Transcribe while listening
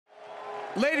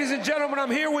Ladies and gentlemen, I'm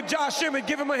here with Josh Emmett.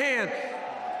 Give him a hand.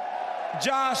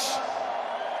 Josh,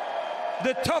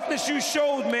 the toughness you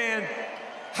showed, man.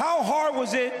 How hard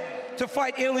was it to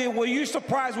fight Ilia? Were you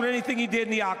surprised with anything he did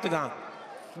in the Octagon?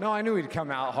 No, I knew he'd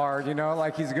come out hard, you know,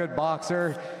 like he's a good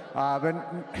boxer.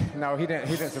 But no, he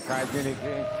didn't surprise me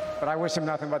anything. But I wish him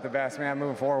nothing but the best, man,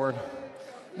 moving forward.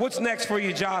 What's next for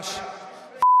you, Josh?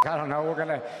 I don't know. We're going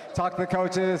to talk to the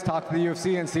coaches, talk to the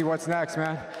UFC, and see what's next,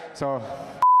 man. So,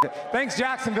 thanks,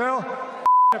 Jacksonville.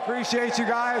 Appreciate you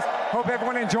guys. Hope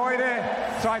everyone enjoyed it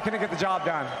so I couldn't get the job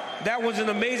done. That was an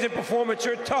amazing performance.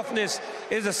 Your toughness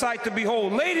is a sight to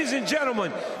behold. Ladies and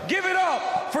gentlemen, give it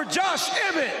up for Josh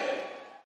Emmett.